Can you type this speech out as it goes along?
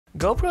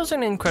GoPro is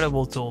an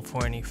incredible tool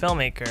for any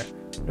filmmaker.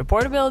 The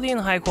portability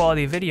and high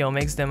quality video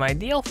makes them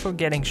ideal for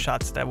getting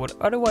shots that would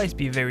otherwise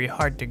be very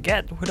hard to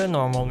get with a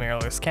normal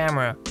mirrorless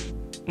camera.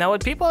 Now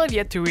what people have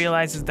yet to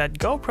realize is that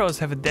GoPros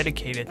have a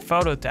dedicated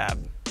photo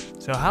tab.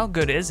 So how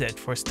good is it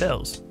for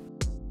stills?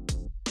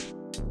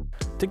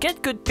 To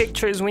get good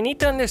pictures, we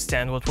need to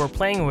understand what we're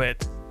playing with.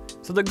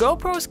 So the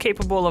GoPro is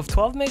capable of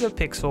 12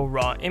 megapixel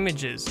RAW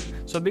images.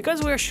 So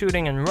because we're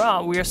shooting in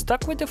RAW, we are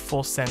stuck with the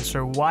full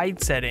sensor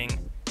wide setting.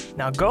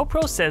 Now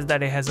GoPro says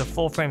that it has a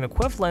full frame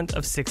equivalent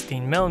of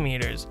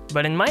 16mm,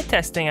 but in my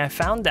testing I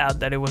found out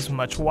that it was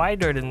much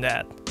wider than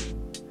that.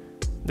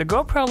 The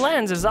GoPro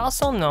lens is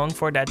also known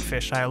for that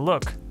fisheye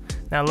look.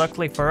 Now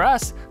luckily for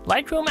us,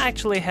 Lightroom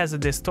actually has a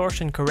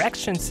distortion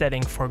correction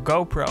setting for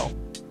GoPro.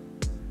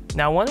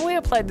 Now when we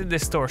apply the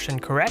distortion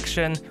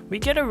correction, we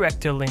get a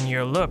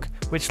rectilinear look,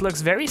 which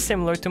looks very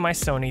similar to my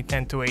Sony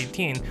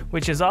 10-18,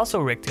 which is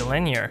also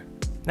rectilinear.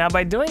 Now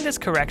by doing this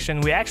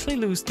correction, we actually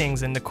lose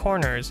things in the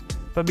corners,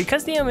 but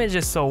because the image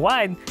is so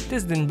wide,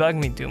 this didn't bug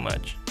me too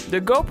much. The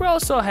GoPro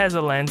also has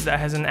a lens that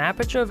has an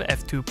aperture of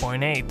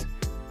f2.8,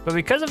 but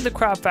because of the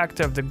crop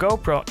factor of the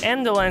GoPro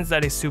and the lens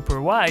that is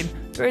super wide,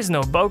 there is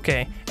no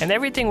bokeh, and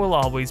everything will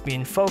always be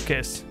in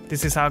focus.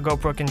 This is how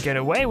GoPro can get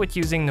away with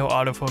using no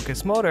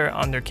autofocus motor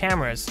on their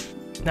cameras.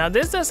 Now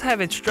this does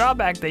have its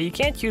drawback that you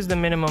can't use the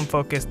minimum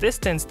focus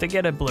distance to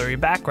get a blurry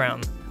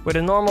background. With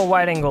a normal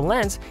wide-angle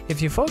lens,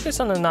 if you focus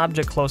on an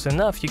object close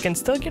enough, you can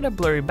still get a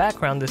blurry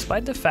background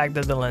despite the fact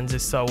that the lens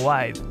is so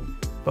wide.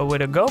 But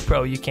with a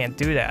GoPro, you can't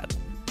do that.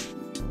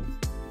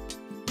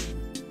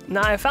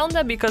 Now I found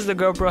that because the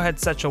GoPro had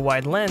such a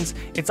wide lens,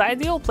 its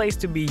ideal place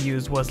to be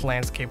used was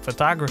landscape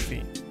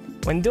photography.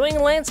 When doing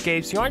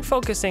landscapes, you aren't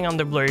focusing on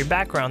the blurry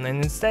background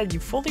and instead you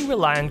fully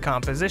rely on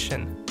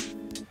composition.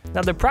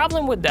 Now the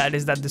problem with that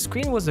is that the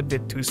screen was a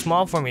bit too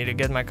small for me to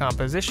get my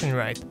composition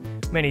right.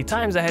 Many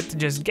times I had to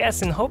just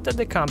guess and hope that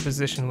the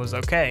composition was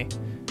okay.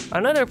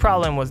 Another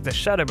problem was the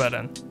shutter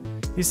button.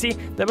 You see,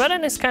 the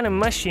button is kinda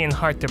mushy and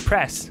hard to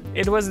press.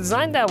 It was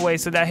designed that way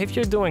so that if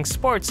you're doing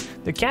sports,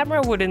 the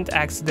camera wouldn't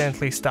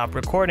accidentally stop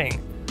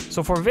recording.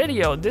 So for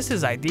video, this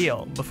is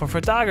ideal, but for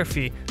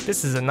photography,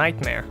 this is a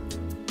nightmare.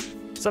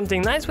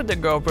 Something nice with the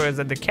GoPro is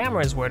that the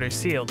camera is water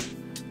sealed.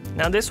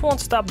 Now this won't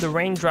stop the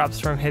raindrops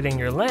from hitting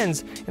your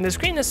lens, and the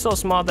screen is so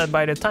small that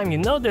by the time you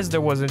notice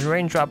there was a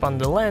raindrop on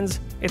the lens,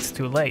 it's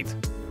too late.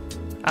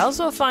 I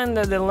also find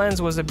that the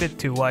lens was a bit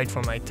too wide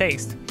for my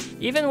taste,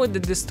 even with the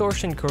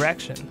distortion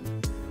correction.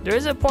 There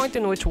is a point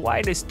in which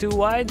wide is too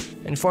wide,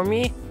 and for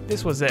me,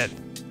 this was it.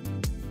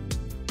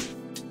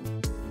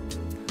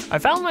 I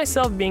found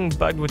myself being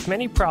bugged with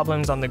many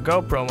problems on the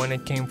GoPro when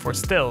it came for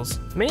stills.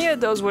 Many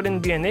of those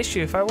wouldn't be an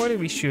issue if I were to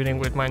be shooting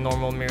with my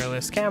normal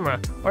mirrorless camera,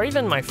 or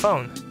even my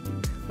phone.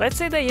 Let's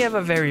say that you have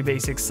a very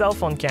basic cell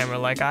phone camera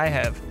like I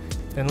have.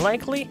 Then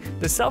likely,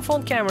 the cell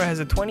phone camera has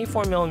a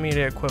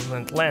 24mm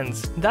equivalent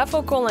lens. That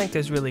focal length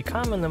is really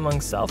common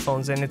among cell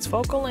phones and its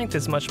focal length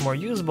is much more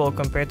usable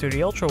compared to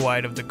the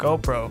ultra-wide of the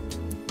GoPro.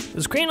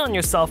 The screen on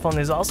your cell phone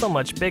is also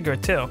much bigger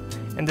too,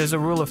 and there's a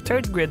rule of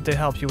third grid to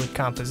help you with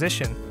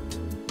composition.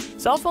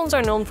 Cell phones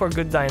are known for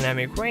good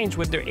dynamic range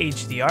with their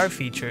HDR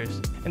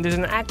features, and there's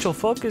an actual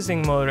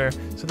focusing motor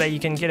so that you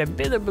can get a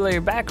bit of blurry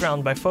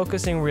background by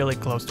focusing really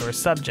close to a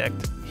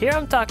subject. Here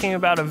I'm talking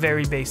about a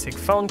very basic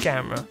phone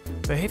camera,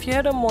 but if you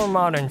had a more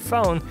modern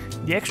phone,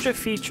 the extra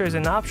features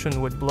and options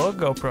would blow a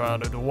GoPro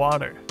out of the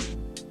water.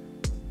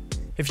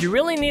 If you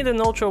really need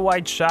an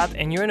ultra-wide shot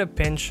and you're in a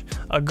pinch,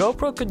 a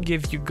GoPro could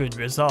give you good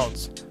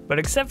results. But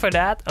except for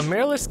that, a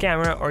mirrorless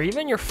camera or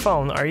even your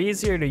phone are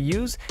easier to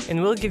use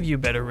and will give you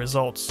better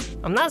results.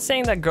 I'm not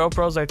saying that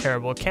GoPros are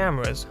terrible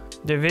cameras.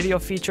 Their video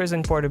features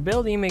and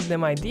portability make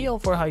them ideal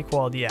for high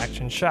quality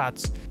action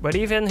shots. But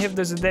even if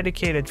there's a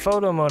dedicated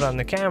photo mode on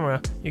the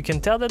camera, you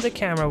can tell that the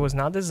camera was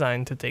not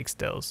designed to take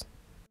stills.